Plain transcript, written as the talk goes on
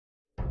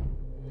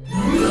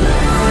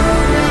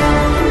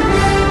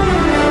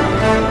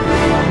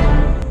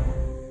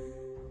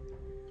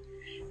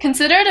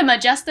Considered a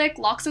majestic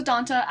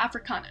Loxodonta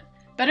africana,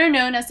 better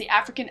known as the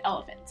African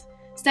elephant.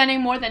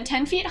 Standing more than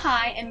 10 feet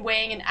high and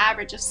weighing an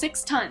average of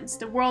 6 tons,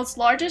 the world's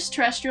largest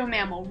terrestrial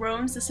mammal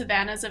roams the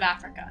savannas of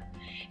Africa.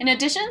 In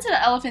addition to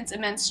the elephant's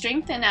immense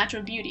strength and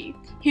natural beauty,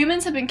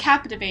 humans have been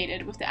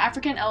captivated with the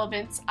African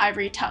elephant's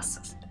ivory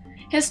tusks.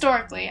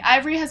 Historically,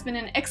 ivory has been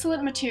an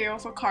excellent material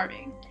for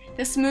carving.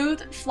 The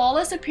smooth,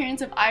 flawless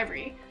appearance of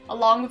ivory,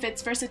 along with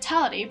its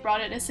versatility, brought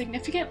it a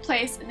significant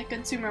place in the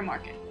consumer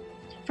market.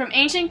 From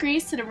ancient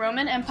Greece to the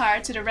Roman Empire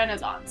to the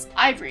Renaissance,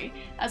 ivory,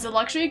 as a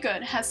luxury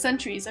good, has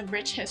centuries of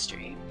rich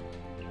history.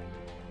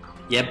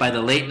 Yet by the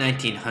late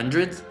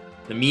 1900s,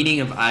 the meaning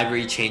of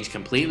ivory changed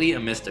completely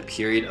amidst a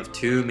period of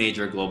two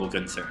major global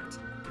concerns.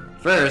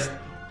 First,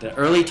 the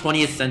early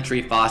 20th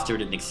century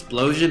fostered an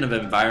explosion of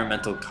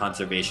environmental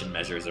conservation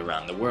measures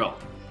around the world.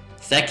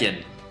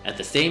 Second, at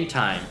the same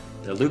time,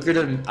 the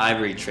lucrative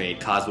ivory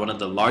trade caused one of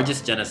the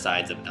largest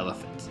genocides of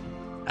elephants.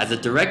 As a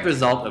direct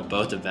result of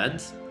both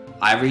events,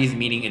 ivory's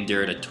meaning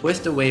endured a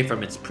twist away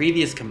from its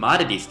previous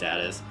commodity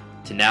status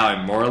to now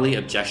a morally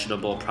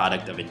objectionable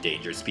product of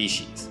endangered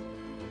species.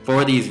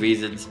 For these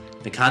reasons,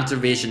 the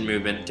conservation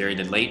movement during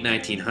the late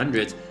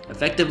 1900s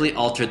effectively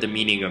altered the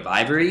meaning of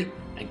ivory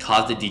and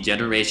caused the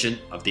degeneration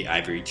of the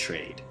ivory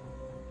trade.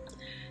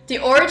 The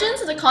origins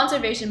of the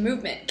conservation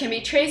movement can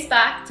be traced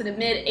back to the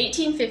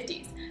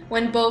mid-1850s,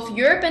 when both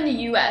Europe and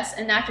the US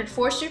enacted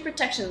forestry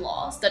protection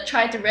laws that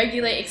tried to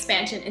regulate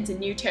expansion into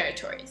new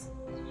territories.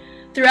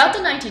 Throughout the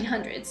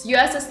 1900s,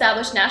 US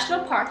established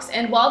national parks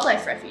and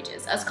wildlife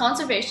refuges as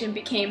conservation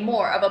became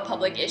more of a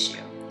public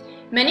issue.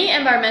 Many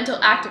environmental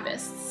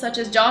activists, such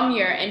as John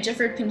Mier and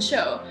Gifford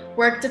Pinchot,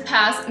 worked to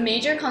pass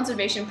major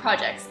conservation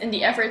projects in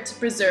the effort to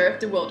preserve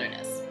the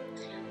wilderness.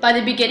 By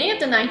the beginning of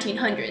the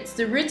 1900s,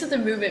 the roots of the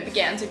movement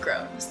began to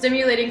grow,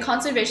 stimulating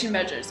conservation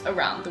measures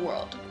around the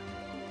world.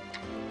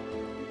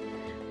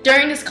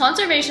 During this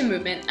conservation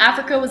movement,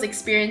 Africa was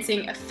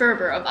experiencing a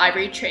fervor of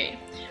ivory trade.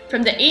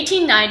 From the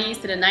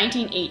 1890s to the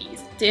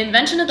 1980s, the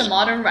invention of the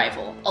modern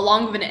rifle,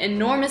 along with an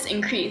enormous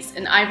increase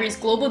in ivory's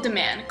global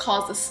demand,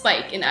 caused a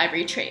spike in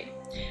ivory trade.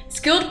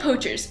 Skilled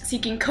poachers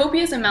seeking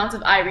copious amounts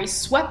of ivory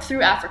swept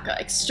through Africa,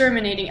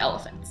 exterminating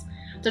elephants.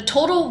 The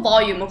total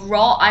volume of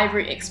raw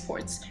ivory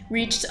exports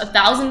reached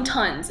 1,000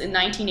 tons in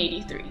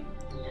 1983.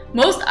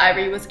 Most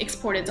ivory was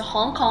exported to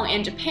Hong Kong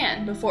and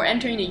Japan before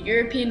entering the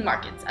European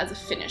markets as a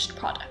finished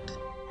product.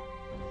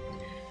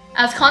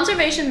 As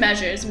conservation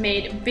measures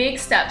made big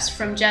steps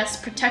from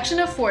just protection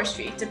of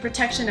forestry to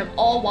protection of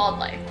all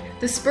wildlife,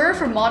 the spur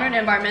for modern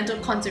environmental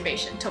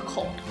conservation took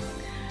hold.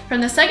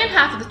 From the second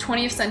half of the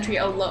 20th century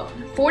alone,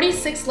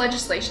 46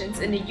 legislations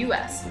in the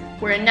US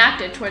were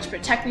enacted towards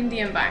protecting the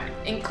environment,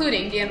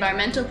 including the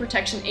Environmental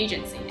Protection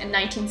Agency in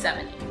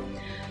 1970.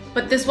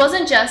 But this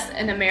wasn't just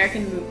an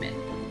American movement.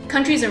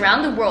 Countries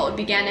around the world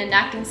began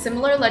enacting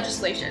similar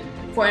legislation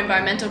for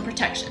environmental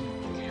protection.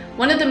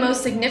 One of the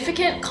most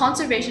significant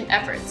conservation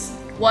efforts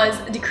was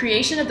the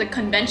creation of the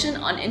Convention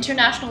on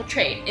International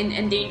Trade in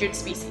Endangered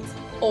Species,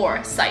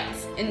 or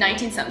CITES, in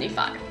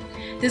 1975.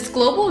 This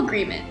global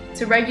agreement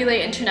to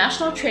regulate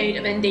international trade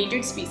of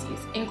endangered species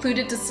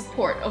included the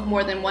support of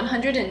more than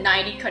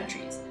 190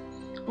 countries.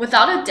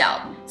 Without a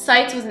doubt,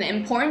 CITES was an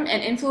important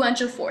and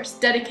influential force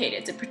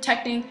dedicated to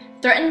protecting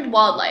threatened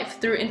wildlife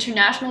through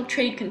international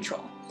trade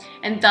control,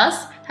 and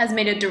thus has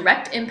made a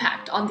direct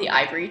impact on the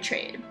ivory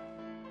trade.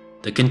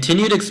 The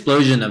continued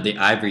explosion of the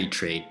ivory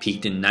trade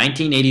peaked in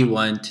 1981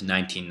 to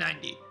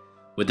 1990.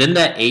 Within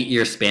that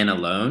 8-year span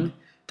alone,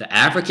 the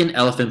African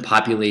elephant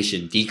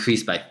population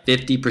decreased by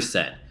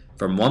 50%,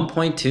 from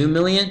 1.2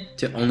 million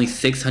to only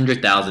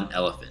 600,000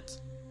 elephants.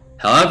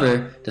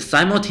 However, the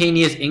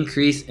simultaneous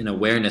increase in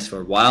awareness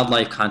for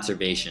wildlife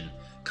conservation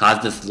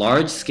caused this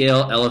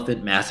large-scale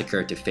elephant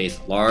massacre to face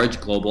large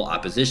global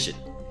opposition.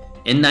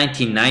 In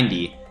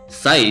 1990,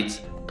 CITES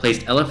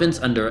placed elephants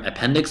under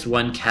Appendix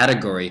 1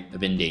 category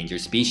of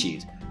endangered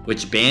species,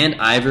 which banned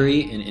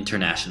ivory in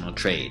international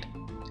trade.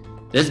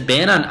 This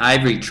ban on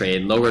ivory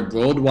trade lowered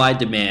worldwide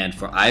demand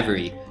for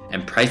ivory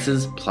and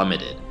prices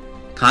plummeted.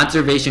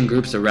 Conservation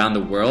groups around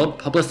the world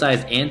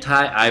publicized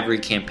anti-ivory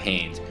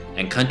campaigns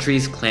and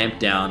countries clamped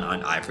down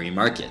on ivory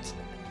markets.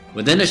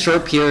 Within a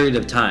short period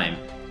of time,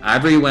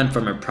 ivory went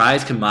from a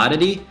prized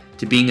commodity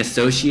to being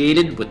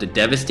associated with the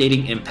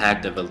devastating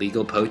impact of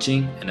illegal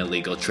poaching and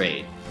illegal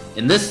trade.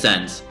 In this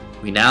sense,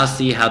 we now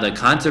see how the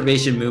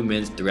conservation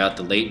movements throughout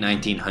the late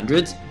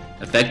 1900s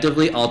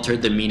effectively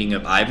altered the meaning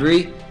of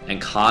ivory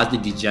and caused the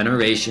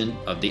degeneration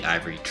of the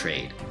ivory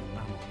trade.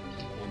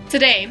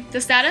 Today, the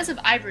status of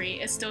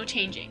ivory is still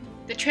changing.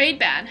 The trade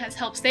ban has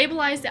helped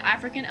stabilize the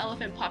African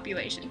elephant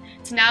population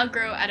to now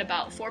grow at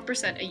about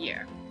 4% a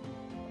year.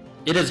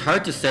 It is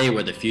hard to say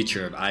where the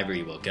future of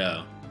ivory will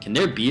go. Can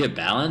there be a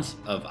balance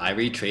of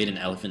ivory trade and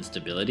elephant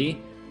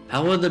stability?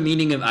 How will the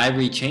meaning of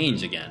ivory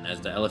change again as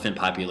the elephant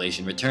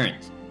population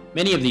returns?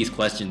 Many of these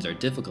questions are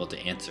difficult to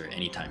answer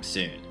anytime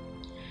soon.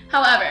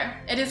 However,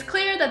 it is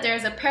clear that there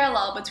is a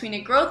parallel between the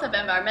growth of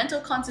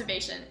environmental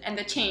conservation and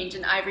the change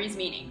in ivory's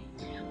meaning.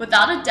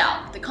 Without a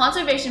doubt, the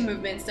conservation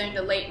movements during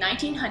the late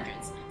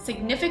 1900s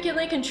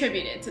significantly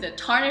contributed to the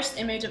tarnished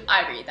image of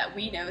ivory that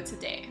we know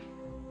today.